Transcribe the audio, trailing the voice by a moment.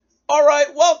All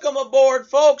right, welcome aboard,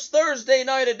 folks. Thursday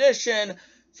night edition,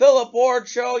 Philip Ward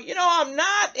Show. I'm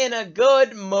not in a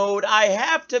good mood. I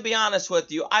have to be honest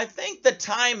with you. I think the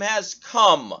time has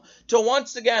come to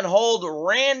once again hold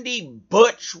Randy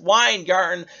Butch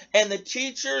Weingarten and the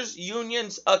teachers'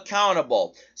 unions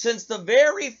accountable. Since the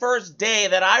very first day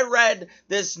that I read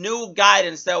this new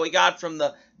guidance that we got from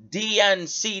the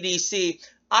DNCDC,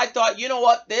 I thought, you know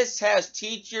what? This has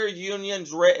teacher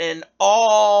unions written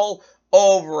all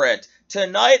over it.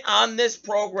 Tonight on this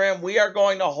program, we are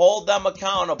going to hold them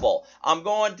accountable. I'm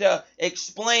going to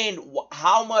explain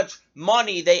how much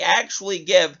money they actually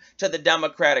give to the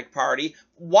Democratic Party.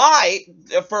 Why,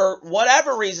 for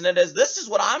whatever reason it is, this is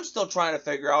what I'm still trying to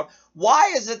figure out.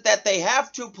 Why is it that they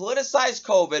have to politicize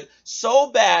COVID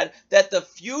so bad that the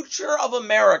future of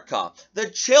America, the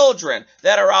children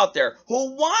that are out there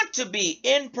who want to be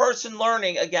in-person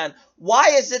learning again,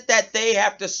 why is it that they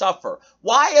have to suffer?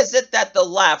 Why is it that the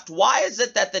left, why is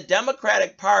it that the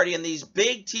Democratic Party and these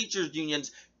big teachers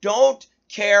unions don't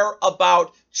care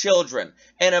about children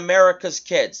and America's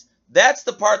kids? That's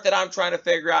the part that I'm trying to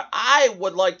figure out. I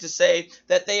would like to say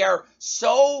that they are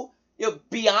so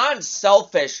beyond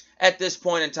selfish at this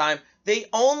point in time. They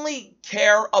only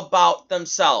care about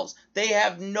themselves. They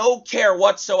have no care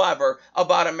whatsoever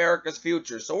about America's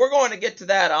future. So we're going to get to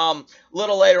that a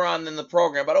little later on in the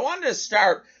program. But I wanted to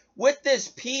start with this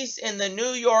piece in the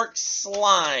New York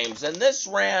Slimes, and this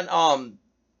ran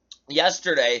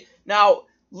yesterday. Now,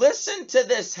 listen to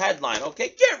this headline, okay?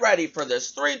 Get ready for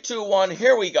this. 3, 2, 1,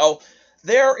 here we go.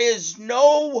 There is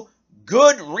no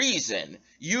good reason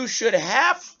you should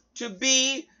have to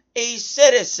be a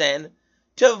citizen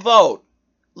to vote.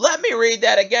 Let me read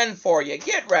that again for you.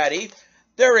 Get ready.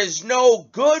 There is no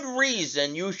good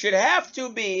reason you should have to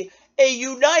be a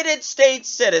United States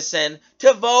citizen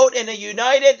to vote in a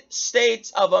United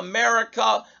States of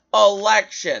America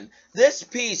election. This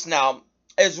piece now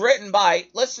is written by,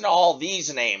 listen to all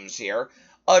these names here,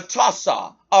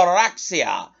 Atossa,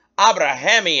 Araxia,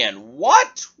 Abrahamian.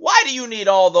 What? Why do you need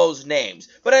all those names?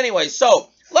 But anyway, so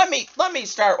let me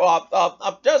start off.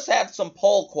 I'll just have some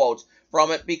poll quotes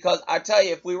from it, because I tell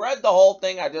you, if we read the whole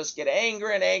thing, I just get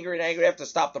angry and angry and angry. I have to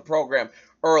stop the program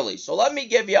early. So let me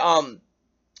give you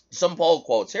some poll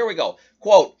quotes. Here we go.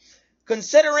 Quote,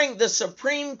 considering the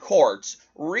Supreme Court's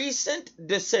recent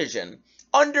decision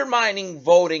undermining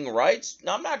voting rights,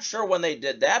 now I'm not sure when they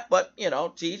did that, but,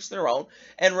 to each their own,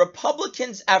 and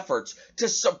Republicans' efforts to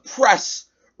suppress,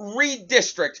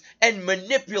 redistrict, and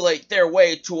manipulate their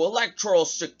way to electoral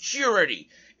security,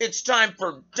 it's time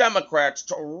for Democrats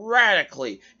to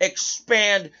radically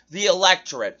expand the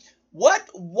electorate.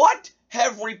 What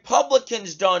have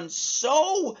Republicans done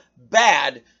so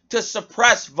bad to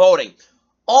suppress voting?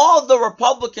 All the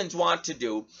Republicans want to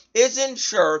do is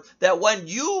ensure that when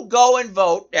you go and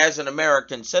vote as an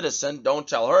American citizen, don't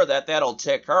tell her that, that'll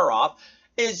tick her off,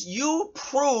 is you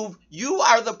prove you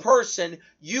are the person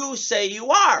you say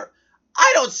you are.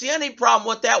 I don't see any problem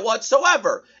with that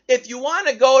whatsoever. If you want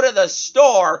to go to the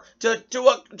store,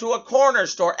 to a corner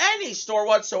store, any store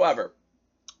whatsoever,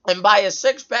 and buy a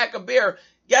 6-pack of beer,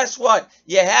 guess what?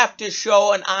 You have to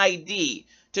show an ID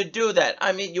to do that.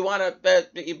 I mean, you want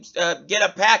to get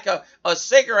a pack of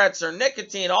cigarettes or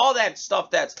nicotine, all that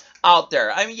stuff that's out there.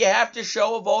 I mean, you have to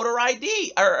show a voter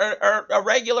ID or a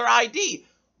regular ID.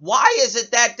 Why is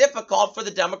it that difficult for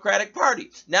the Democratic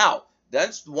Party? Now,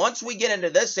 once we get into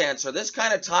this answer, this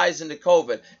kind of ties into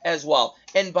COVID as well.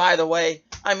 And by the way,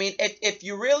 I mean, if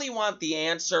you really want the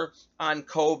answer on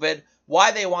COVID,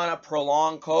 why they want to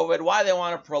prolong COVID, why they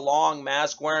want to prolong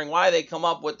mask wearing, why they come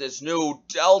up with this new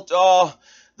Delta,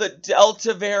 the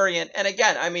Delta variant. And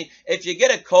again, I mean, if you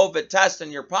get a COVID test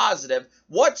and you're positive,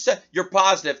 you're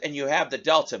positive and you have the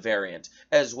Delta variant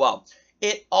as well.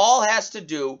 It all has to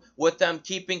do with them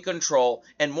keeping control,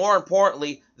 and more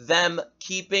importantly, them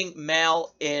keeping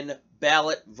mail-in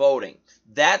ballot voting.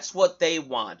 That's what they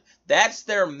want. That's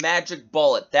their magic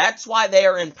bullet. That's why they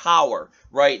are in power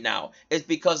right now, is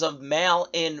because of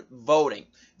mail-in voting.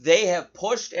 They have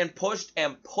pushed and pushed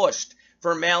and pushed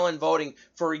for mail-in voting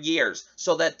for years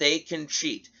so that they can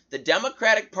cheat. The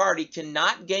Democratic Party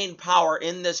cannot gain power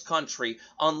in this country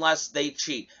unless they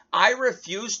cheat. I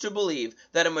refuse to believe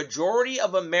that a majority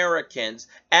of Americans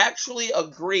actually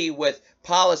agree with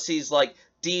policies like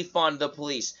defund the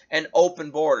police and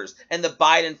open borders and the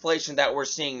Biden-inflation that we're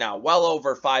seeing now, well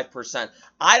over 5%.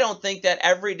 I don't think that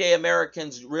everyday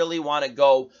Americans really want to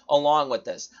go along with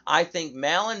this. I think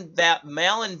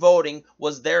mail-in voting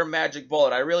was their magic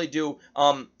bullet. I really do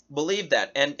believe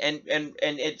that. And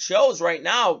it shows right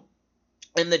now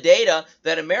in the data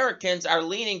that Americans are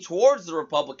leaning towards the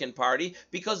Republican Party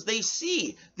because they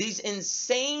see these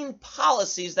insane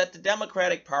policies that the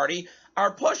Democratic Party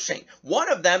are pushing.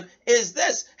 One of them is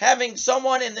this, having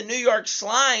someone in the New York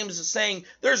Slimes saying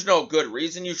there's no good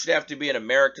reason you should have to be an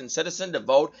American citizen to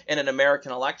vote in an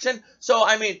American election. So,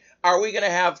 I mean, are we going to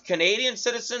have Canadian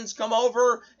citizens come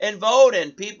over and vote,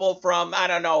 and people from, I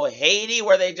don't know, Haiti,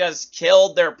 where they just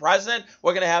killed their president,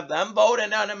 we're going to have them vote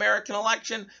in an American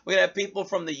election? We're going to have people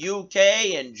from the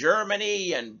UK and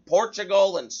Germany and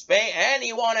Portugal and Spain,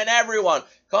 anyone and everyone.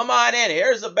 Come on in.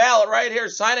 Here's the ballot right here.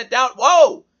 Sign it down.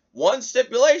 Whoa! One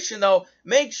stipulation, though,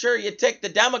 make sure you tick the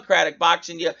Democratic box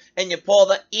and you pull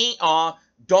the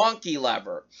donkey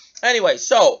lever. Anyway,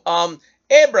 so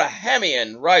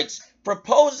Abrahamian writes,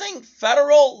 proposing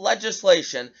federal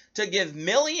legislation to give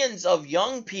millions of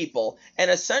young people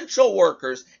and essential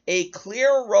workers a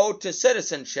clear road to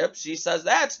citizenship. She says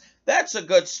that's a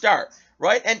good start,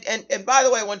 right? And by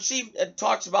the way, when she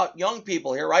talks about young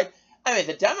people here, right? I mean,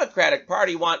 the Democratic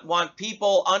Party want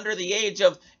people under the age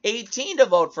of 18 to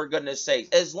vote, for goodness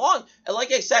sake.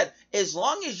 Like I said, as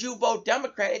long as you vote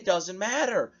Democrat, it doesn't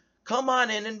matter. Come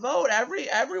on in and vote.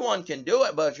 Everyone can do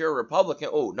it, but if you're a Republican,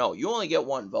 oh no, you only get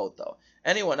one vote though.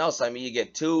 Anyone else, I mean, you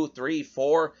get 2, 3,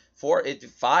 4,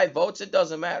 5 votes. It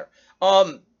doesn't matter.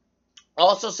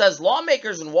 Also says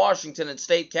lawmakers in Washington and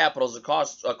state capitals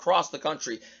across the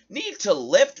country need to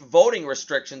lift voting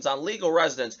restrictions on legal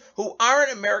residents who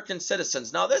aren't American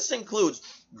citizens. Now, this includes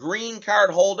green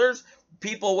card holders,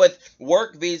 people with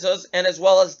work visas, and as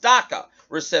well as DACA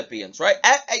recipients, right?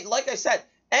 Like I said,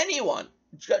 anyone,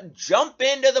 jump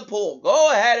into the pool.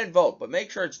 Go ahead and vote, but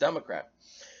make sure it's Democrat.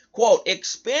 Quote,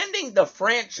 expanding the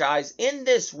franchise in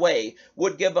this way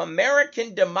would give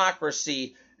American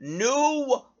democracy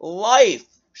new life,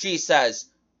 she says.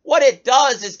 What it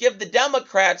does is give the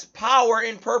Democrats power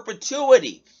in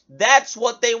perpetuity. That's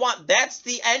what they want. That's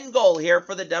the end goal here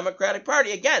for the Democratic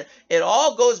Party. Again, it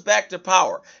all goes back to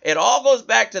power. It all goes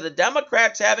back to the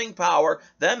Democrats having power,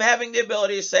 them having the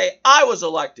ability to say, I was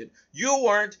elected, you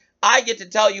weren't, I get to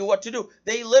tell you what to do.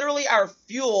 They literally are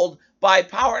fueled by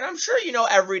power. And I'm sure you know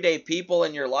everyday people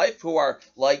in your life who are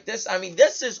like this. I mean,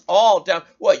 this is all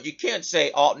what you can't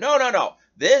say all. No.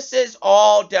 This is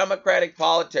all Democratic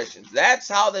politicians. That's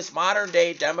how this modern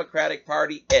day Democratic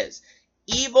Party is.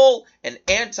 Evil and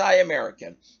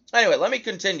anti-American. Anyway, let me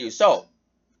continue. So,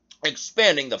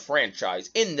 expanding the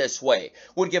franchise in this way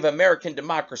would give American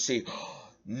democracy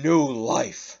new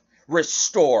life,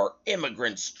 restore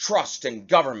immigrants' trust in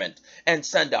government, and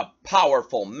send a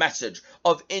powerful message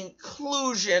of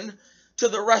inclusion to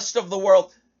the rest of the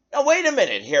world. Now, wait a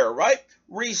minute here, right?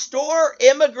 Restore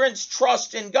immigrants'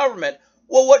 trust in government.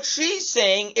 Well, what she's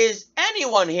saying is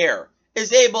anyone here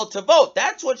is able to vote.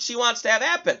 That's what she wants to have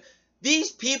happen.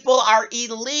 These people are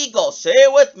illegal. Say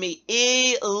it with me.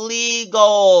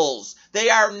 Illegals. They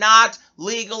are not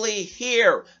legally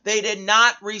here. They did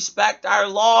not respect our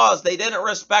laws. They didn't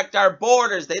respect our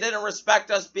borders. They didn't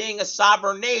respect us being a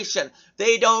sovereign nation.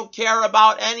 They don't care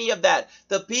about any of that.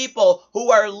 The people who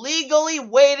are legally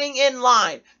waiting in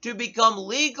line to become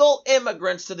legal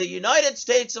immigrants to the United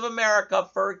States of America,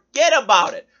 forget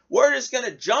about it. We're just going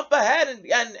to jump ahead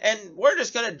and we're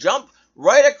just going to jump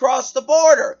right across the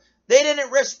border. They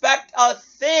didn't respect a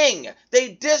thing.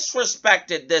 They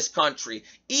disrespected this country.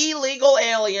 Illegal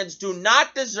aliens do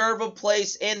not deserve a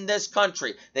place in this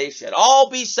country. They should all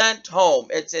be sent home.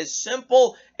 It's as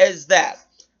simple as that.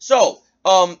 So,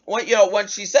 when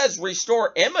she says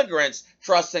restore immigrants'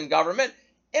 trust in government,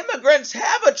 immigrants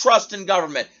have a trust in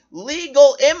government.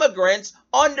 Legal immigrants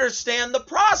understand the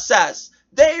process.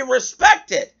 They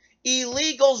respect it.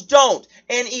 Illegals don't.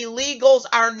 And illegals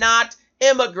are not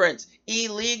immigrants.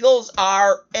 Illegals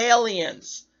are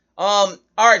aliens. All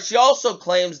right, she also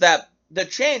claims that the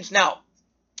change, now,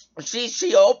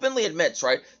 she openly admits,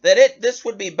 right, that this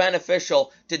would be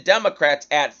beneficial to Democrats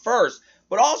at first,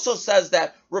 but also says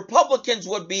that Republicans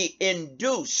would be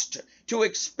induced to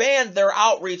expand their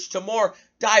outreach to more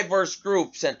diverse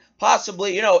groups and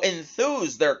possibly,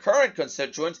 enthuse their current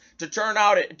constituents to turn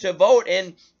out to vote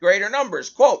in greater numbers.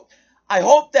 Quote, I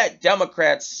hope that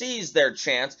Democrats seize their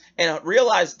chance and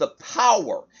realize the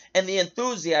power and the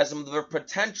enthusiasm of their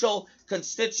potential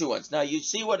constituents. Now, you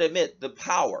see what I meant, the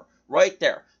power right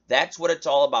there. That's what it's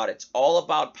all about. It's all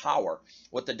about power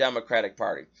with the Democratic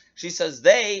Party. She says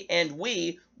they and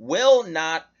we will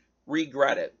not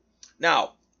regret it.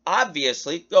 Now,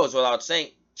 obviously, it goes without saying,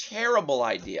 terrible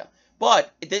idea.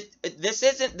 But this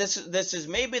isn't this is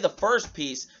maybe the first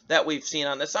piece that we've seen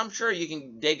on this. I'm sure you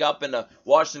can dig up into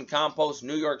Washington Compost,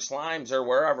 New York Slimes, or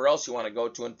wherever else you want to go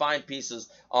to and find pieces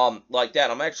like that.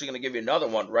 I'm actually going to give you another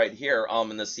one right here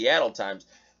in the Seattle Times.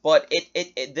 But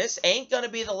this ain't going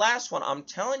to be the last one. I'm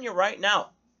telling you right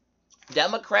now.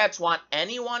 Democrats want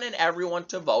anyone and everyone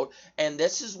to vote, and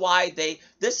this is why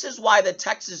the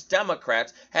Texas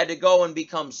Democrats had to go and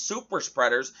become super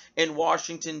spreaders in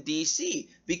Washington D.C.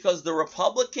 because the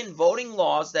Republican voting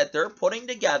laws that they're putting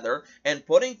together and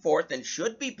putting forth and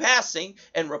should be passing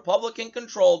in Republican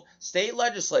controlled state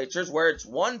legislatures where it's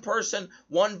one person,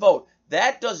 one vote,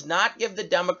 that does not give the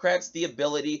Democrats the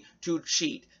ability to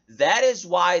cheat. That is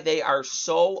why they are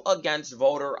so against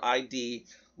voter ID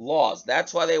laws.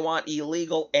 That's why they want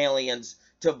illegal aliens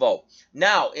to vote.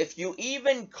 Now, if you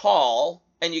even call,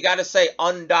 and you got to say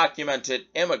undocumented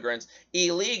immigrants,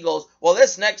 illegals, well,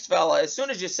 this next fella, as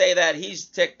soon as you say that, he's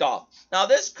ticked off. Now,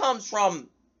 this comes from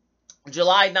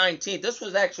July 19th. This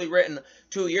was actually written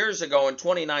 2 years ago in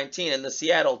 2019 in the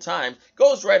Seattle Times.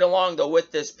 Goes right along, though,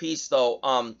 with this piece,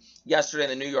 though, yesterday in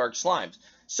the New York Slimes.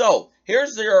 So,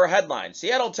 here's your headline.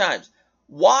 Seattle Times.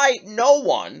 Why no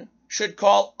one should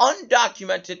call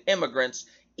undocumented immigrants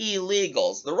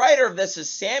illegals. The writer of this is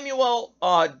Samuel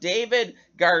David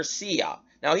Garcia.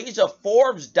 Now, he's a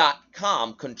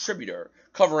Forbes.com contributor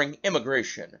covering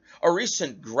immigration, a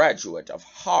recent graduate of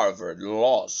Harvard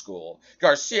Law School.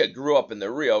 Garcia grew up in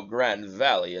the Rio Grande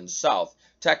Valley in South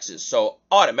Texas, so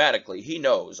automatically he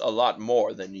knows a lot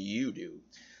more than you do.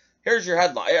 Here's your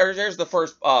headline. Here's the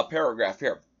first paragraph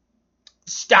here.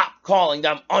 Stop calling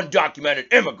them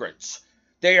undocumented immigrants.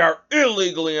 They are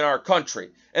illegally in our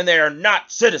country, and they are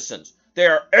not citizens. They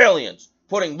are aliens.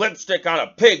 Putting lipstick on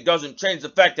a pig doesn't change the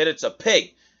fact that it's a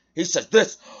pig. He says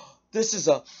this is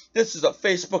a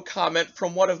Facebook comment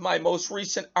from one of my most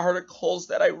recent articles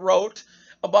that I wrote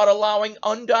about allowing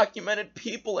undocumented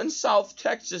people in South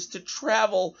Texas to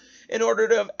travel in order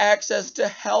to have access to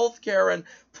health care and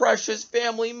precious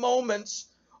family moments.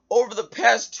 Over the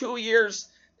past 2 years,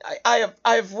 I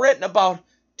have written about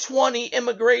 20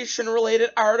 immigration-related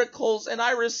articles, and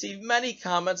I receive many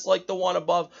comments like the one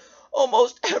above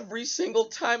almost every single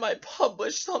time I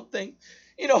publish something.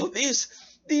 You know,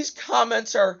 these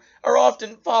comments are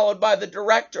often followed by the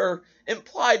direct or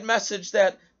implied message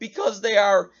that because they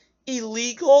are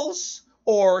illegals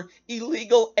or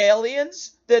illegal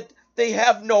aliens, that they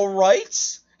have no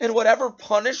rights, and whatever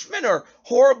punishment or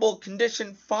horrible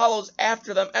condition follows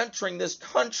after them entering this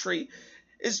country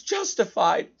is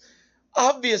justified.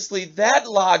 Obviously, that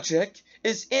logic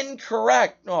is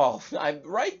incorrect. Oh, I'm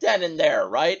right then and there,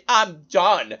 right? I'm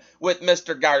done with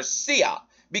Mr. Garcia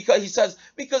because he says,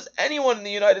 because anyone in the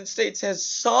United States has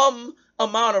some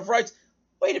amount of rights.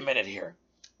 Wait a minute here.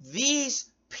 These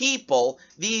people,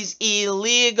 these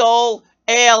illegal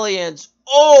aliens,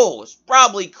 is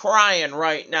probably crying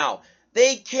right now.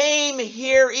 They came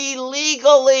here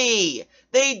illegally.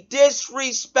 They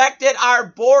disrespected our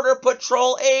Border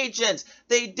Patrol agents.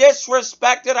 They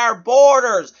disrespected our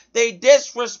borders. They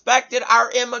disrespected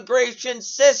our immigration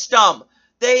system.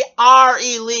 They are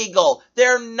illegal.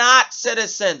 They're not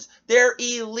citizens. They're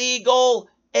illegal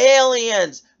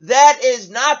aliens. That is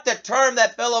not the term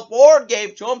that Philip Ward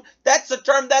gave to them. That's the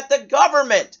term that the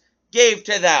government gave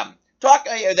to them.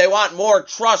 They want more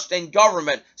trust in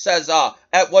government, says,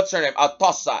 what's her name?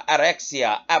 Atossa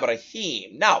Alexia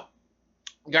Abraham. Now,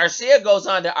 Garcia goes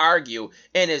on to argue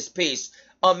in his piece,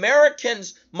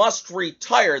 Americans must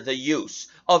retire the use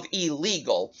of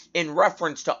illegal in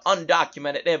reference to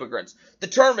undocumented immigrants. The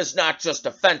term is not just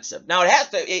offensive. Now,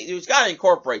 it's got to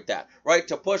incorporate that, right,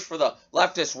 to push for the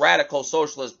leftist radical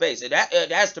socialist base. It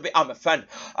has to be, I'm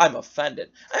offended.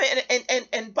 I mean,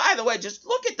 and by the way, just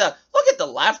look at the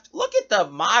left. Look at the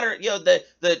modern,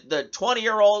 the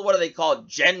 20-year-old, what do they call,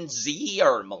 Gen Z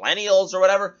or millennials or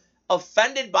whatever,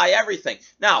 offended by everything.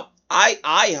 Now,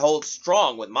 I hold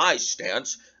strong with my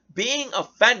stance. Being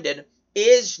offended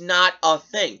is not a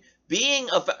thing.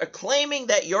 Claiming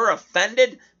that you're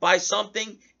offended by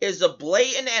something is a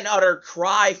blatant and utter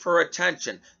cry for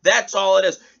attention. That's all it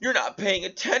is. You're not paying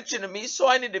attention to me, so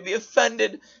I need to be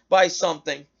offended by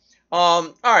something.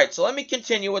 All right, so let me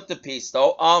continue with the piece,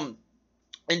 though.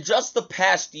 In just the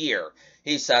past year,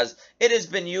 he says, it has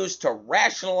been used to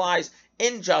rationalize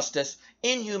injustice,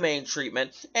 inhumane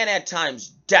treatment, and at times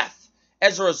death.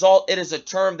 As a result, it is a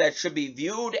term that should be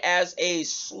viewed as a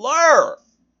slur.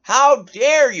 How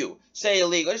dare you say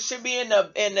illegal? It should be in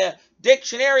the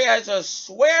dictionary as a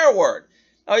swear word.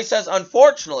 Now he says,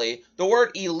 unfortunately, the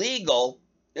word illegal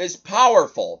is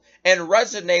powerful and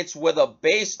resonates with a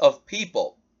base of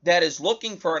people that is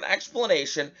looking for an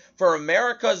explanation for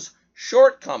America's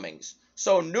shortcomings.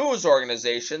 So news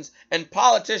organizations and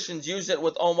politicians use it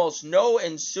with almost no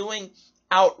ensuing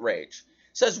outrage.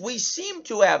 It says we seem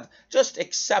to have just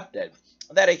accepted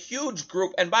that a huge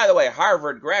group, and by the way,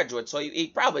 Harvard graduate, so he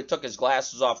probably took his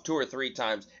glasses off 2 or 3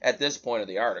 times at this point of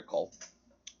the article.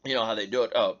 You know how they do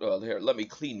it. Oh, well, here, let me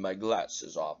clean my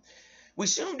glasses off. We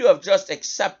seem to have just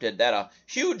accepted that a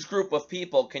huge group of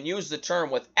people can use the term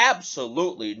with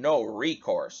absolutely no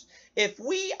recourse. If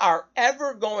we are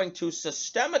ever going to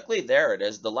systemically, there it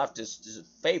is, the leftist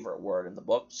favorite word in the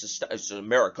book,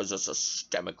 America's a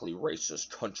systemically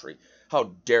racist country.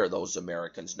 How dare those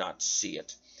Americans not see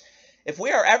it? If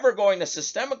we are ever going to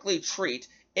systemically treat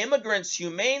immigrants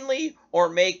humanely or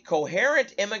make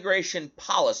coherent immigration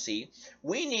policy,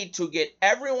 we need to get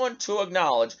everyone to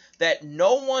acknowledge that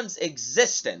no one's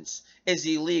existence is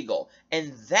illegal,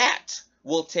 and that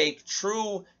will take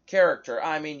true character.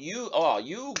 I mean, you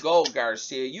go,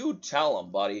 Garcia, you tell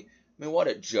them, buddy. I mean, what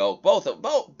a joke. Both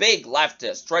big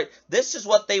leftists, right? This is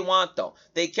what they want, though.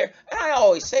 They care. And I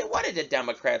always say, what do the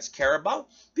Democrats care about?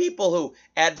 People who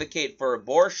advocate for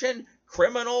abortion,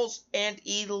 criminals, and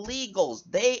illegals.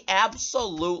 They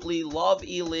absolutely love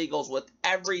illegals with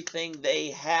everything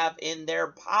they have in their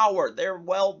power, their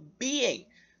well-being.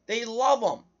 They love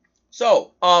them.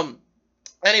 So,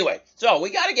 anyway, so we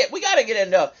gotta get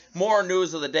into more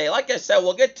news of the day. Like I said,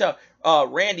 we'll get to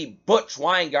Randy Butch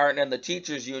Weingarten and the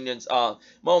teachers unions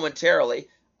momentarily.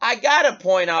 I gotta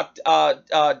point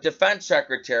out Defense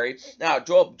Secretary. Now,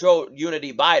 Joe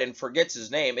Unity Biden forgets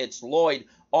his name. It's Lloyd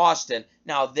Austin.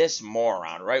 Now, this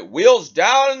moron, right? Wheels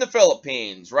down in the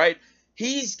Philippines, right?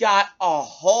 He's got a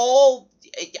whole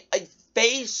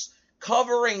face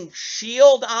covering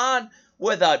shield on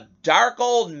with a dark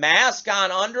old mask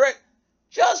on under it.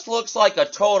 Just looks like a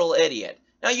total idiot.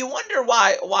 Now you wonder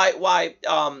why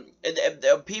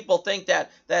people think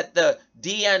that the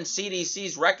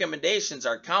DNCDC's recommendations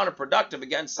are counterproductive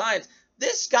against science.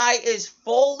 This guy is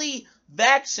fully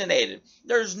vaccinated.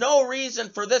 There's no reason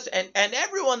for this, and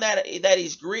everyone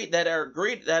is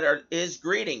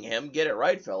greeting him. Get it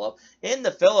right, Philip. In the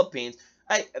Philippines,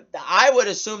 I would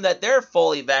assume that they're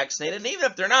fully vaccinated, and even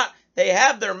if they're not, they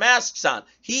have their masks on.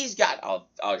 He's got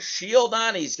a shield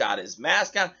on. He's got his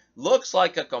mask on. Looks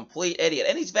like a complete idiot.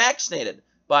 And he's vaccinated,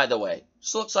 by the way.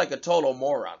 Just looks like a total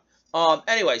moron.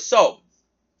 Anyway, so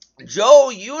Joe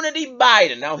Unity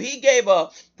Biden. Now, he gave a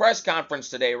press conference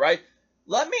today, right?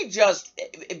 Let me just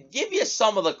give you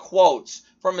some of the quotes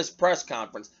from his press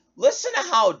conference. Listen to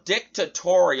how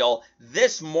dictatorial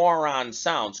this moron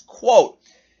sounds. Quote,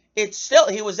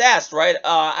 he was asked, right,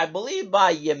 I believe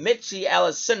by Yamiche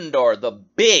Alcindor, the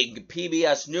big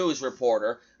PBS News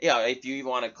reporter, if you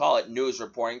even want to call it news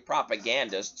reporting,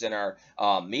 propagandists in our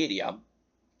media,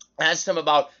 asked him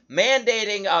about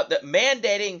mandating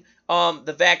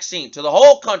the vaccine to the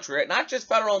whole country, right? Not just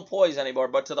federal employees anymore,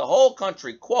 but to the whole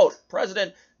country. Quote,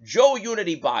 President Joe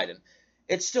Unity Biden,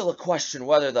 it's still a question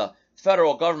whether the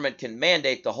federal government can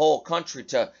mandate the whole country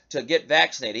to get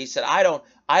vaccinated. He said, I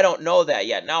don't know that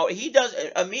yet. Now, he does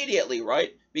immediately,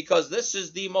 right? Because this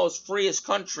is the most freest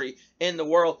country in the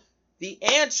world. The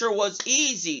answer was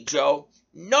easy, Joe.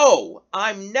 No,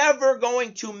 I'm never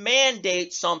going to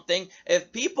mandate something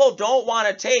if people don't want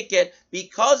to take it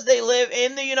because they live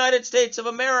in the United States of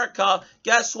America.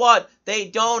 Guess what? They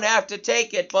don't have to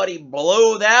take it, but he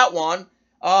blew that one.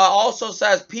 Also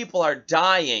says people are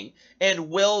dying and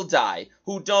will die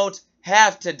who don't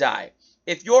have to die.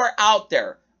 If you're out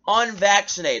there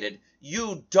unvaccinated,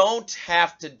 you don't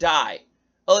have to die.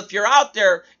 Well, if you're out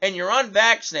there and you're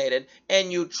unvaccinated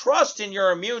and you trust in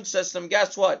your immune system,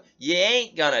 guess what? You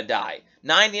ain't gonna die.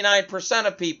 99%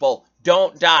 of people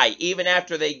don't die even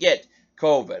after they get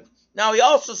COVID. Now, he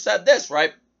also said this,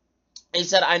 right? He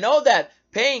said, I know that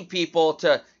paying people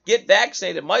to get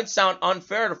vaccinated might sound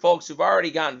unfair to folks who've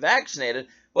already gotten vaccinated,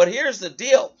 but here's the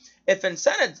deal. If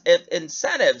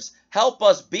incentives help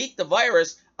us beat the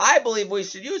virus, I believe we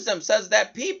should use them. Says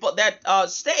that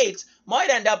states might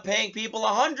end up paying people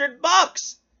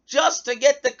 $100 just to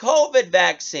get the COVID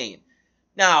vaccine.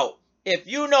 Now, if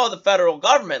you know the federal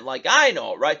government, like I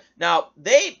know, right? Now,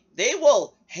 they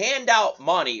will hand out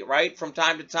money, right, from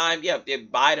time to time. Yeah,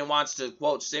 if Biden wants to,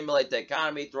 quote, stimulate the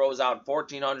economy, throws out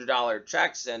 $1,400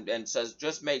 checks and says,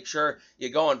 just make sure you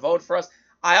go and vote for us.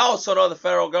 I also know the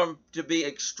federal government to be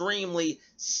extremely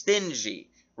stingy,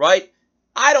 right?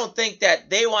 I don't think that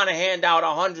they want to hand out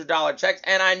 $100 checks,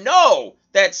 and I know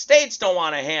that states don't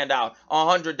want to hand out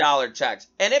 $100 checks.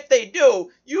 And if they do,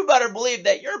 you better believe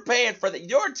that you're paying for that.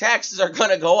 Your taxes are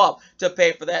going to go up to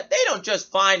pay for that. They don't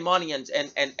just find money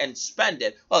and spend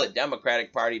it. Well, the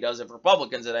Democratic Party does. If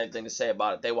Republicans had anything to say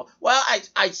about it, they will. Well,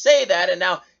 I say that, and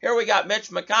now here we got Mitch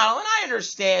McConnell, and I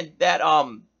understand that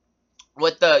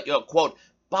with the quote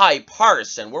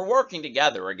bipartisan, we're working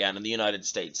together again in the United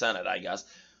States Senate, I guess.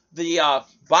 The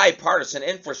bipartisan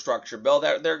infrastructure bill,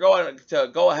 they're going to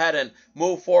go ahead and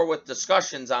move forward with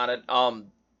discussions on it.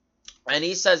 And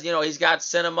he says, he's got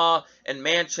Sinema and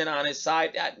Manchin on his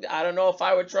side. I don't know if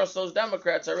I would trust those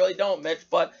Democrats. I really don't, Mitch.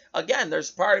 But again, there's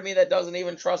part of me that doesn't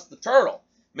even trust the turtle,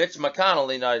 Mitch McConnell,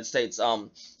 the United States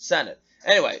Senate.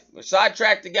 Anyway, we're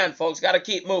sidetracked again, folks. Got to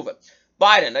keep moving.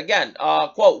 Biden, again,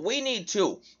 quote, we need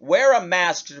to wear a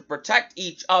mask to protect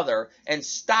each other and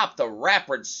stop the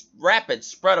rapid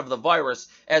spread of the virus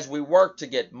as we work to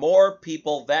get more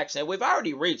people vaccinated. We've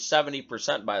already reached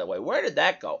 70%, by the way. Where did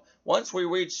that go? Once we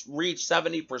reach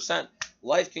 70%,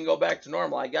 life can go back to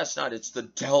normal. I guess not. It's the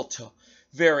Delta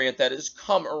variant that has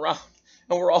come around,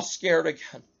 and we're all scared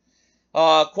again.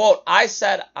 Quote, I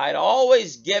said I'd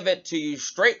always give it to you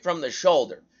straight from the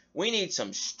shoulder. We need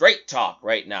some straight talk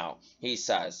right now, he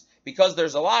says, because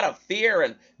there's a lot of fear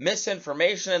and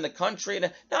misinformation in the country.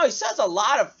 Now, he says a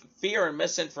lot of fear and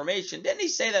misinformation. Didn't he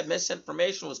say that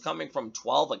misinformation was coming from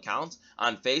 12 accounts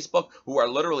on Facebook who are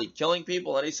literally killing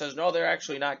people? And he says, no, they're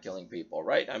actually not killing people,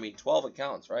 right? I mean, 12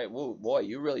 accounts, right? Whoa, boy,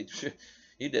 you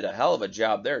did a hell of a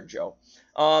job there, Joe.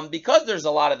 Because there's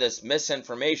a lot of this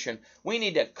misinformation, we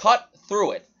need to cut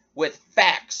through it with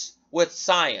facts, with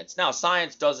science. Now,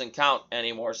 science doesn't count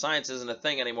anymore. Science isn't a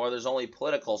thing anymore. There's only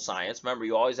political science. Remember,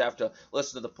 you always have to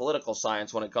listen to the political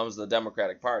science when it comes to the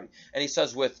Democratic Party. And he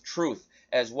says with truth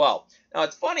as well. Now,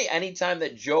 it's funny anytime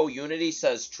that Joe Unity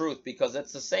says truth, because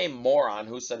it's the same moron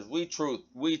who says we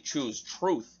choose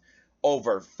truth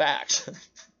over facts.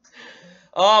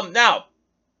 Now,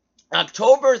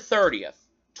 October 30th,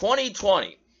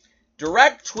 2020,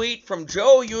 direct tweet from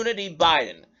Joe Unity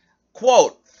Biden.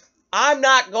 Quote, I'm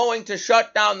not going to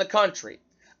shut down the country.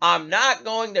 I'm not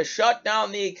going to shut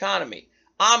down the economy.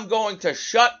 I'm going to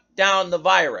shut down the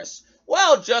virus.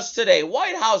 Well, just today,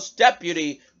 White House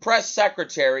Deputy Press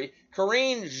Secretary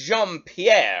Karine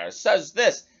Jean-Pierre says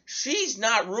this. She's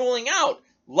not ruling out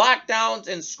lockdowns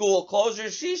and school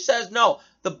closures. She says no.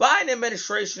 The Biden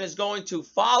administration is going to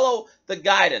follow the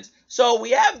guidance. So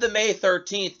we have the May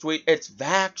 13th tweet. It's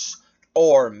vax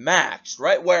or max,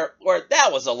 right? Where that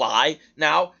was a lie.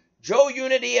 Now, Joe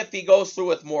Unity, if he goes through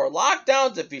with more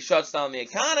lockdowns, if he shuts down the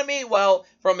economy, well,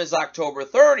 from his October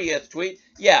 30th tweet,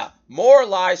 yeah, more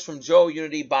lies from Joe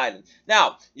Unity Biden.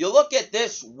 Now, you look at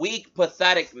this weak,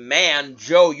 pathetic man,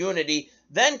 Joe Unity,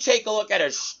 then take a look at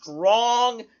a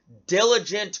strong,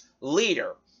 diligent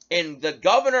leader in the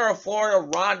governor of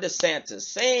Florida, Ron DeSantis,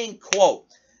 saying, quote,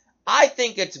 I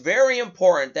think it's very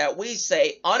important that we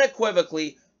say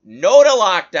unequivocally no to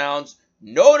lockdowns,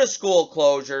 no to school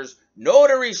closures, no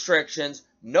to restrictions,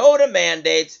 no to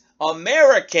mandates.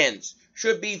 Americans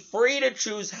should be free to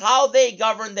choose how they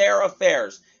govern their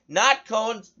affairs, not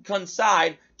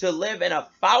coincide to live in a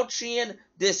Faucian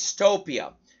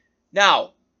dystopia.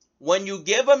 Now, when you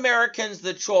give Americans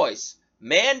the choice,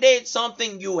 mandate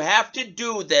something, you have to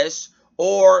do this,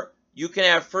 or you can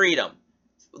have freedom.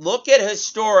 Look at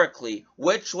historically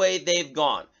which way they've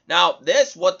gone. Now,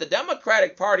 what the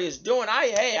Democratic Party is doing,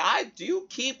 you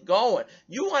keep going.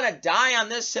 You want to die on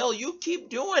this hill, you keep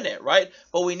doing it, right?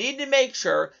 But we need to make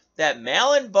sure that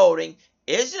mail-in voting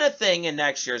isn't a thing in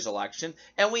next year's election,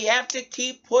 and we have to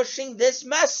keep pushing this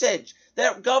message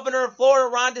that Governor of Florida,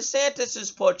 Ron DeSantis,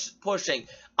 is pushing.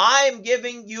 I'm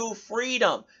giving you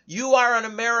freedom. You are an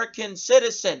American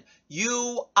citizen.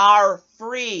 You are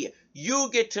free. You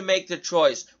get to make the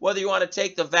choice whether you want to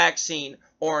take the vaccine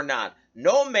or not.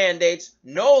 No mandates,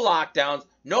 no lockdowns,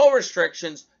 no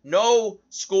restrictions, no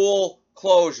school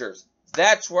closures.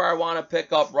 That's where I want to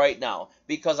pick up right now,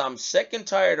 because I'm sick and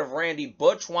tired of Randy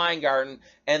Butch Weingarten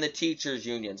and the teachers'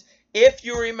 unions. If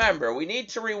you remember, we need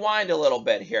to rewind a little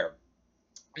bit here.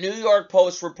 New York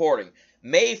Post reporting,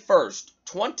 May 1st,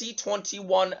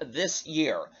 2021, this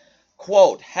year.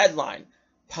 Quote, headline,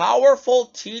 powerful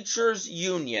teachers'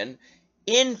 union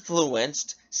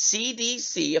influenced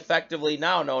CDC, effectively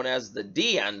now known as the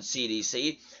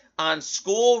DNCDC, on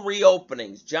school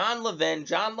reopenings. John Levine,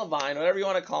 whatever you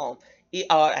want to call him,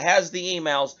 has the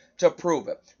emails to prove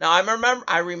it. Now,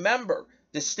 I remember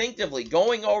distinctively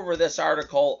going over this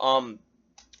article on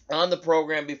the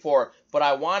program before, but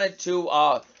I wanted to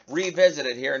revisit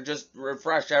it here and just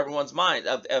refresh everyone's mind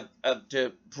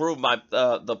to prove my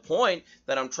the point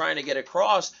that I'm trying to get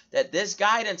across, that this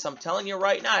guidance, I'm telling you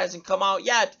right now, hasn't come out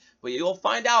yet, but you'll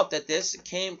find out that this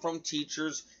came from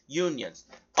teachers unions.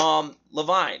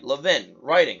 Levin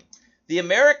writing, the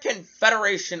American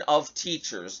Federation of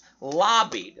Teachers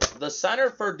lobbied the Center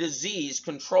for Disease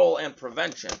Control and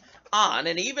Prevention on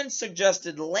and even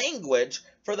suggested language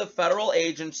for the federal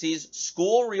agency's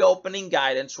school reopening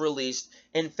guidance released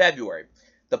in February.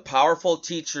 The powerful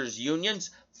teachers union's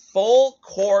full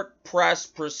court press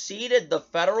preceded the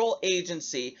federal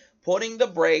agency putting the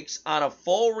brakes on a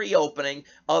full reopening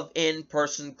of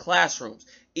in-person classrooms.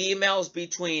 Emails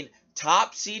between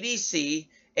top CDC,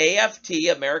 AFT,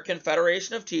 American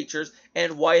Federation of Teachers,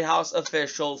 and White House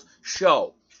officials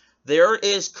show there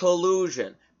is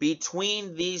collusion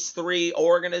between these three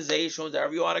organizations,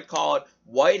 whatever you want to call it: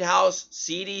 White House,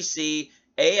 CDC,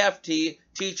 AFT,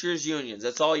 teachers unions.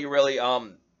 That's all you really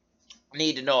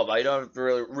need to know about. You don't have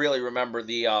to really remember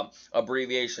the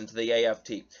abbreviation to the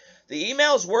AFT. The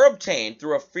emails were obtained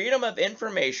through a Freedom of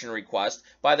Information request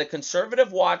by the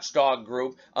conservative watchdog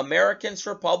group Americans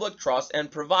for Public Trust and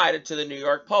provided to the New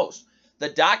York Post. The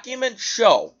documents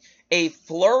show a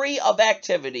flurry of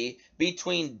activity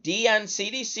between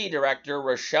DNCDC Director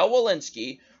Rochelle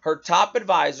Walensky, her top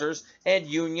advisors, and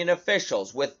union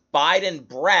officials, with Biden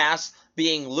brass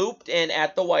being looped in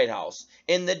at the White House.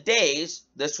 In the days,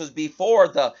 this was before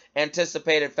the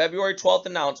anticipated February 12th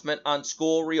announcement on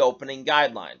school reopening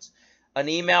guidelines. An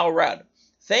email read,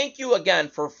 thank you again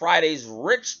for Friday's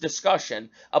rich discussion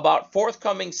about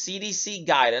forthcoming CDC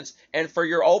guidance and for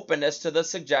your openness to the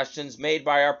suggestions made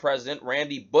by our president,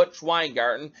 Randy Butch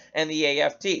Weingarten, and the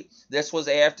AFT. This was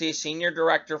AFT Senior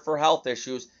Director for Health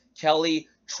Issues, Kelly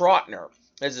Trotner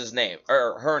is his name,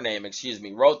 or her name,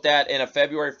 wrote that in a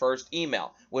February 1st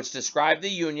email, which described the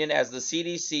union as the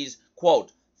CDC's, quote,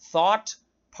 thought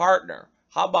partner.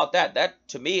 How about that? That,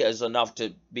 to me, is enough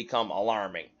to become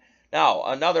alarming. Now,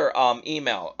 another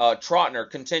email. Trotner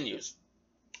continues.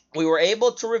 We were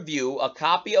able to review a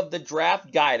copy of the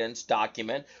draft guidance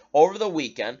document over the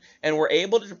weekend and were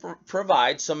able to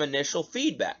provide some initial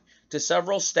feedback to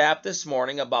several staff this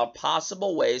morning about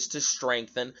possible ways to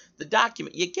strengthen the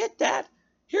document. You get that?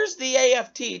 Here's the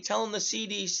AFT telling the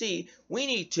CDC, we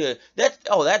need to,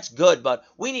 that's good, but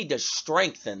we need to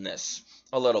strengthen this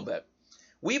a little bit.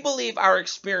 We believe our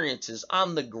experiences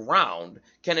on the ground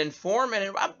can inform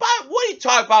and... What are you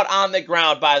talking about on the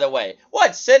ground, by the way?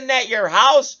 What, sitting at your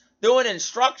house doing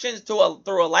instructions through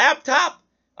a laptop?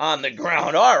 On the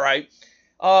ground, all right.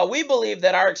 We believe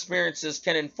that our experiences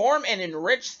can inform and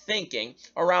enrich thinking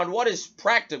around what is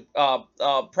practicable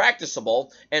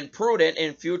and prudent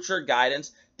in future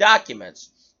guidance documents.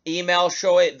 Emails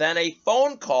show then a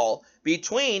phone call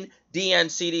between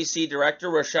DNCDC Director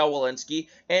Rochelle Walensky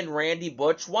and Randy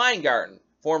Butch Weingarten,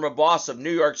 former boss of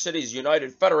New York City's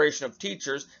United Federation of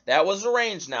Teachers. That was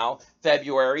arranged now,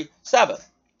 February 7th.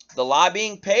 The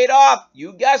lobbying paid off,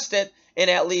 you guessed it, in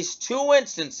at least two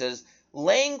instances.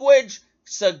 Language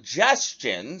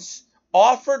suggestions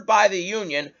offered by the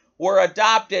union were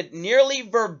adopted nearly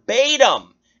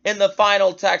verbatim in the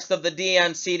final text of the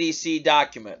DNCDC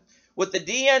document, with the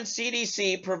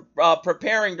DNCDC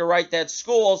preparing to write that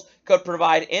schools could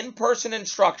provide in-person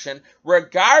instruction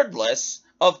regardless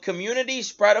of community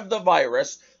spread of the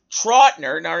virus.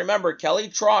 Trotner, now remember, Kelly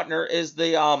Trotner is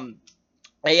the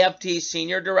AFT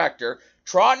Senior Director.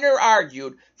 Trotner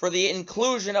argued for the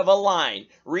inclusion of a line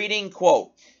reading,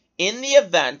 quote, in the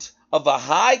event of a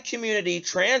high community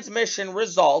transmission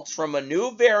results from a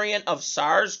new variant of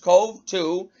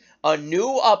SARS-CoV-2, a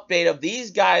new update of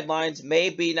these guidelines may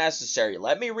be necessary.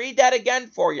 Let me read that again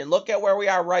for you and look at where we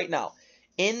are right now.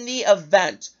 In the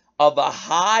event of a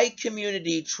high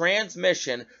community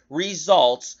transmission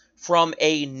results from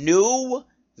a new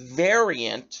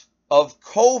variant of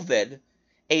COVID,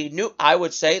 I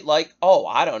would say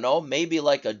maybe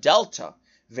like a Delta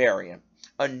variant.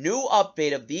 A new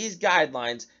update of these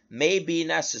guidelines may be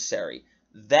necessary.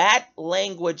 That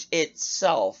language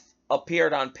itself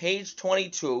appeared on page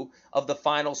 22 of the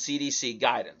final CDC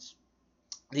guidance.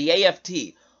 The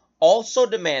AFT also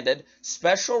demanded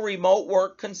special remote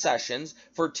work concessions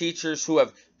for teachers who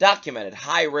have documented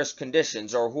high-risk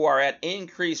conditions or who are at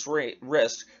increased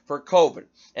risk for COVID.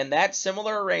 And that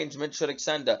similar arrangement should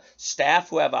extend to staff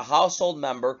who have a household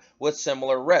member with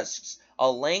similar risks. A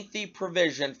lengthy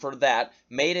provision for that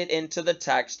made it into the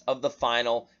text of the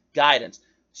final guidance.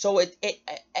 So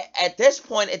at this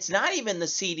point, it's not even the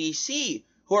CDC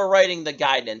who are writing the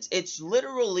guidance. It's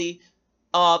literally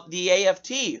the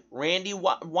AFT, Randy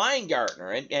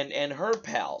Weingarten and her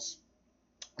pals.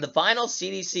 The final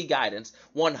CDC guidance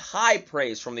won high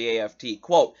praise from the AFT.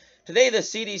 Quote, today the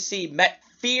CDC met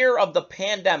fear of the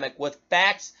pandemic with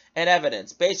facts and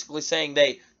evidence, basically saying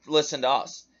they listened to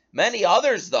us. Many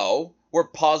others, though, were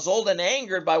puzzled and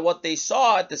angered by what they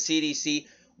saw at the CDC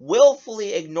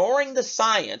willfully ignoring the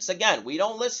science. Again, we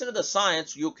don't listen to the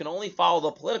science. You can only follow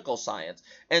the political science.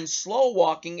 And slow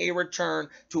walking a return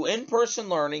to in-person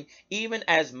learning, even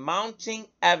as mounting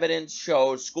evidence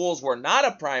shows schools were not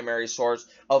a primary source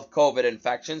of COVID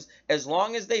infections, as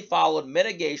long as they followed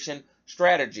mitigation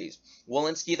strategies.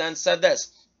 Walensky then said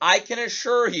this, I can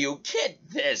assure you, get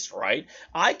this right,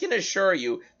 I can assure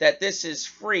you that this is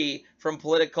free from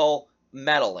political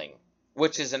meddling,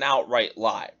 which is an outright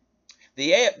lie.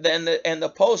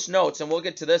 The Post notes, and we'll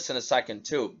get to this in a second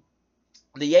too,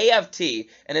 the AFT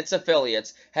and its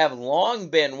affiliates have long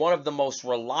been one of the most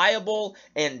reliable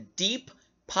and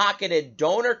deep-pocketed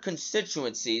donor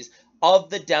constituencies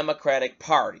of the Democratic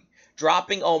Party,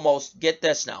 dropping almost, get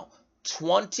this now,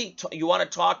 you want to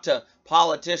talk to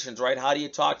politicians, right? How do you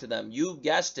talk to them? You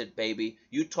guessed it, baby.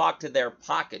 You talk to their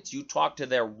pockets. You talk to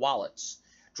their wallets.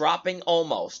 Dropping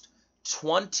almost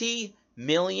 $20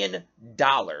 million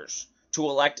to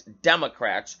elect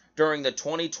Democrats during the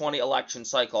 2020 election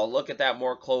cycle. I'll look at that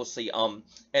more closely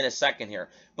in a second here.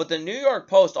 But the New York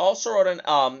Post also wrote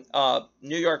an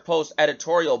New York Post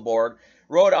editorial board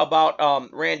wrote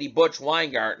about Randi Butch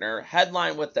Weingartner,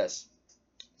 headline with this,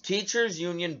 Teachers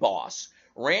Union boss,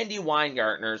 Randi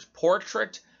Weingartner's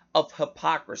portrait of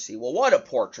hypocrisy. Well, what a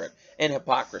portrait in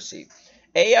hypocrisy.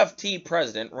 AFT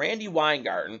President Randi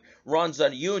Weingarten runs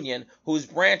a union whose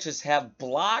branches have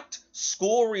blocked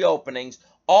school reopenings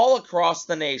all across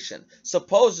the nation,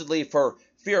 supposedly for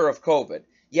fear of COVID.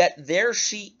 Yet there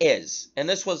she is, and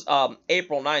this was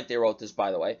April 9th, they wrote this,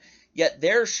 by the way. Yet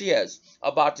there she is,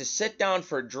 about to sit down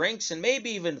for drinks and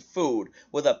maybe even food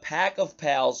with a pack of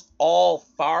pals, all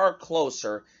far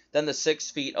closer than the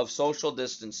 6 feet of social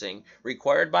distancing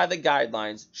required by the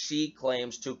guidelines she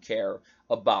claims to care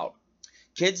about.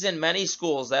 Kids in many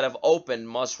schools that have opened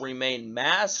must remain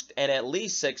masked and at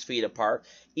least 6 feet apart,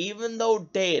 even though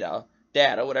data,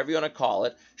 whatever you want to call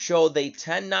it, show they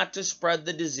tend not to spread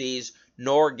the disease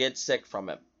nor get sick from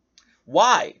it.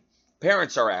 Why?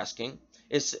 Parents are asking.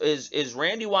 Is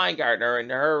Randi Weingartner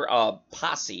and her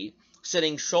posse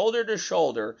sitting shoulder to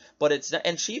shoulder, but it's not,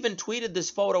 and she even tweeted this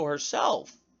photo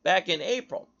herself back in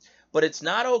April, but it's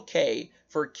not okay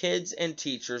for kids and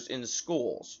teachers in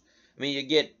schools. I mean, you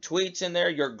get tweets in there,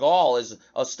 your gall is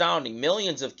astounding.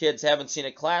 Millions of kids haven't seen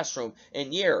a classroom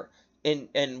in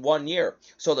 1 year.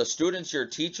 So the students your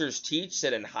teachers teach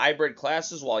sit in hybrid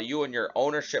classes while you and your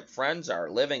ownership friends are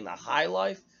living the high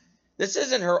life. This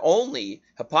isn't her only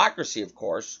hypocrisy, of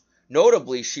course.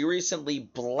 Notably, she recently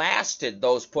blasted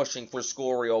those pushing for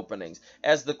school reopenings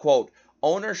as the, quote,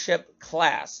 ownership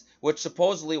class, which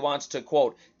supposedly wants to,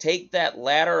 quote, take that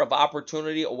ladder of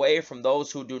opportunity away from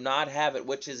those who do not have it,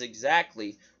 which is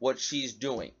exactly what she's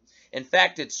doing. In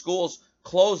fact, it's schools'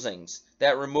 closings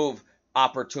that remove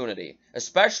opportunity,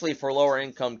 especially for lower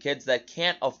income kids that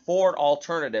can't afford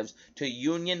alternatives to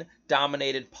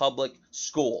union-dominated public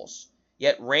schools.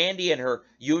 Yet Randi and her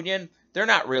union, they're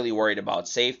not really worried about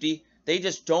safety. They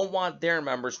just don't want their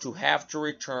members to have to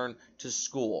return to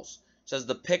schools. Says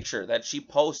the picture that she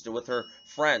posted with her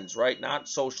friends, right? Not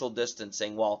social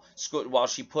distancing while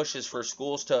she pushes for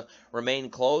schools to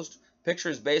remain closed. Picture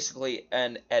is basically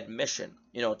an admission,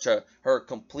 to her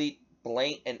complete,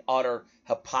 blatant, and utter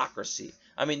hypocrisy.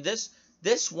 I mean,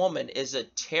 this woman is a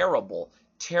terrible,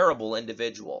 terrible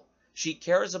individual. She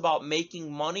cares about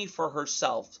making money for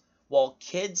herself while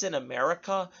kids in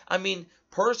America, I mean,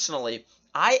 personally,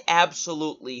 I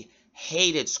absolutely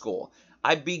hated school.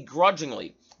 I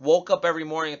begrudgingly woke up every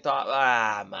morning and thought,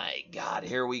 my God,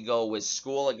 here we go with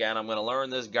school again. I'm going to learn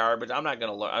this garbage. I'm not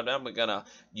going to learn. I'm going to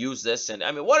use this. And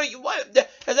I mean, what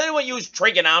has anyone used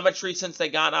trigonometry since they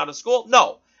got out of school?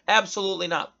 No, absolutely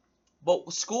not.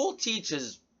 But school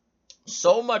teaches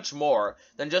so much more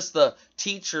than just the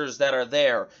teachers that are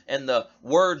there and the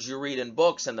words you read in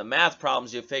books and the math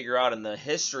problems you figure out and the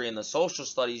history and the social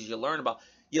studies you learn about.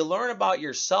 You learn about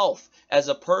yourself as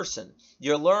a person.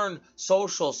 You learn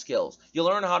social skills. You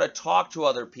learn how to talk to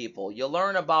other people. You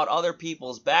learn about other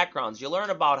people's backgrounds. You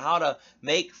learn about how to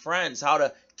make friends, how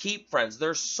to keep friends.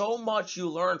 There's so much you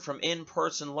learn from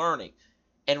in-person learning.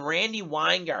 And Randi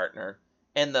Weingartner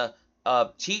and the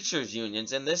teachers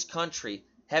unions in this country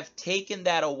have taken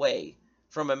that away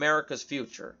from America's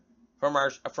future, from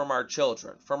our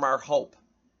children, from our hope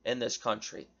in this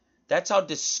country. That's how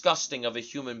disgusting of a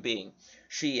human being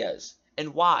she is.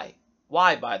 And why?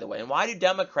 Why, by the way? And why do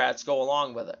Democrats go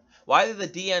along with it? Why do the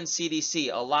DNCDC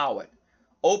allow it?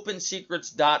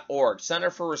 OpenSecrets.org, Center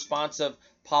for Responsive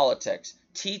Politics,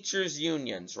 teachers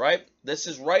unions, right? This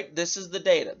is the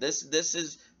data. This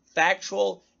is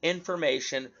factual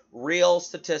information, real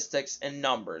statistics and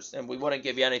numbers, and we wouldn't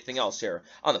give you anything else here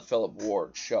on the Philip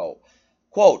Ward Show.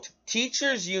 Quote,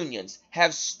 teachers unions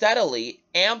have steadily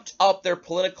amped up their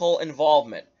political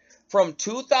involvement. From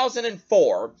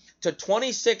 2004 to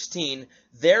 2016,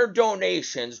 their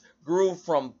donations grew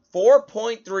from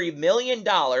 $4.3 million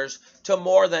to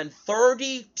more than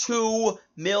 $32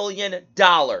 million,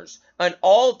 an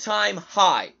all-time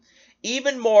high.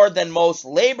 Even more than most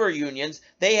labor unions,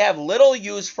 they have little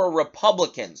use for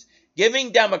Republicans,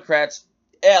 giving Democrats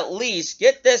at least,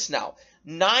 get this now,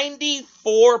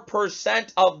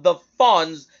 94% of the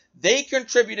funds they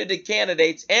contributed to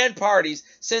candidates and parties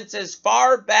since as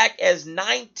far back as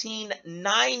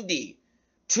 1990.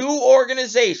 Two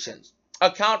organizations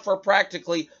account for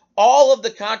practically all of the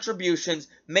contributions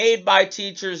made by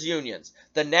teachers' unions.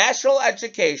 The National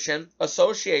Education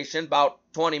Association, about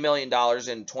 $20 million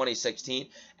in 2016,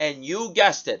 and you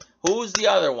guessed it, who's the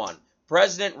other one?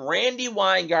 President Randi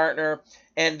Weingarten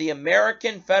and the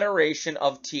American Federation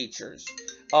of Teachers.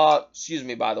 Excuse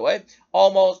me, by the way.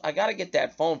 I got to get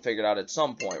that phone figured out at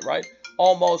some point, right?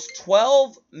 Almost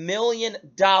 $12 million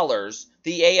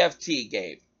the AFT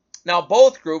gave. Now,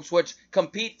 both groups, which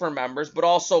compete for members but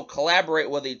also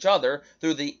collaborate with each other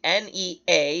through the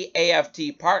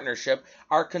NEA-AFT partnership,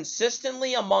 are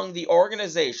consistently among the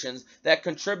organizations that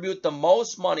contribute the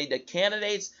most money to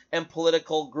candidates and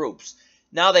political groups.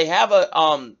 Now, they have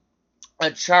a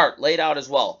chart laid out as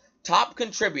well. Top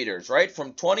contributors, right,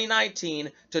 from 2019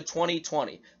 to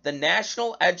 2020. The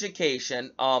National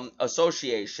Education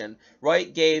Association,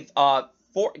 right, gave,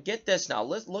 get this now,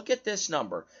 let's look at this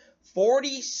number,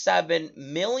 $47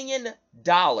 million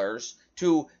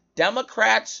to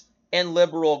Democrats and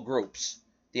liberal groups.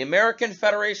 The American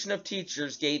Federation of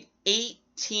Teachers gave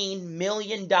 $18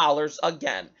 million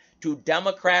again to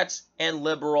Democrats and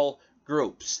liberal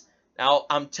groups. Now,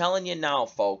 I'm telling you now,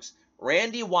 folks,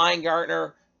 Randi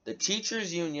Weingarten, the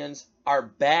teachers' unions are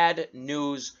bad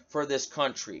news for this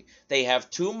country. They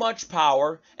have too much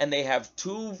power and they have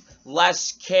too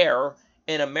less care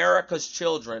in America's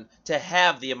children to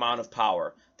have the amount of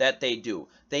power that they do.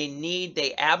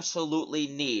 They absolutely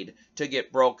need to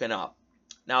get broken up.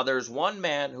 Now, there's one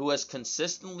man who has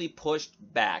consistently pushed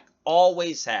back,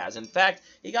 always has. In fact,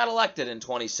 he got elected in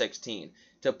 2016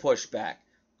 to push back.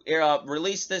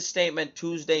 Released this statement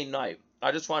Tuesday night.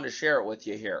 I just wanted to share it with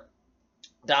you here.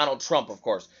 Donald Trump, of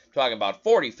course, talking about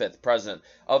 45th President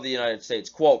of the United States.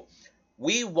 Quote,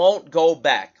 we won't go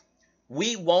back.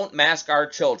 We won't mask our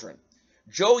children.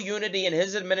 Joe Unity and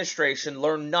his administration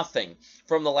learned nothing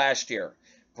from the last year.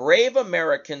 Brave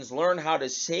Americans learn how to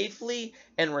safely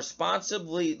and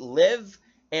responsibly live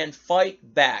and fight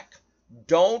back.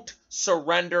 Don't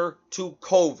surrender to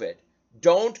COVID.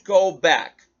 Don't go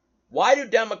back. Why do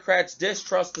Democrats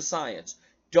distrust the science?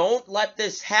 Don't let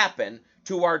this happen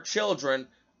to our children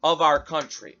of our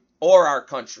country,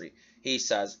 he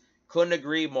says. Couldn't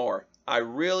agree more. I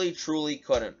really, truly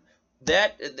couldn't.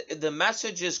 The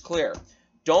message is clear.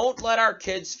 Don't let our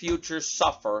kids' future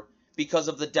suffer because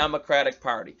of the Democratic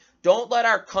Party. Don't let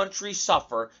our country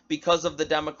suffer because of the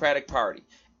Democratic Party.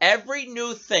 Every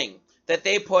new thing that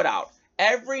they put out,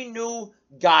 every new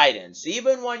guidance,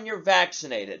 even when you're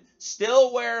vaccinated,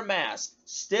 still wear a mask,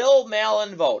 still mail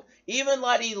and vote, even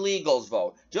let illegals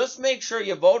vote. Just make sure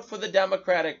you vote for the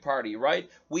Democratic Party, right?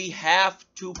 We have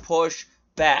to push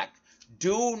back.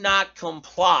 Do not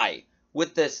comply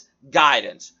with this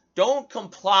guidance. Don't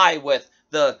comply with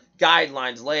the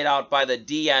guidelines laid out by the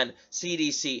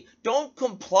CDC. Don't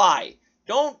comply.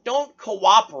 Don't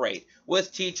cooperate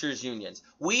with teachers' unions.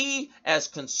 We, as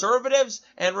conservatives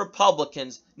and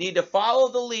Republicans, need to follow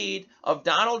the lead of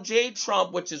Donald J.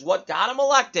 Trump, which is what got him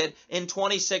elected in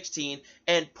 2016,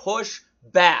 and push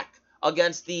back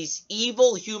against these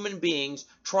evil human beings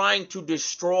trying to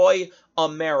destroy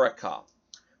America.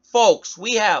 Folks,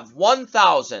 we have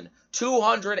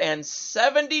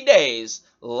 1,270 days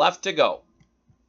left to go.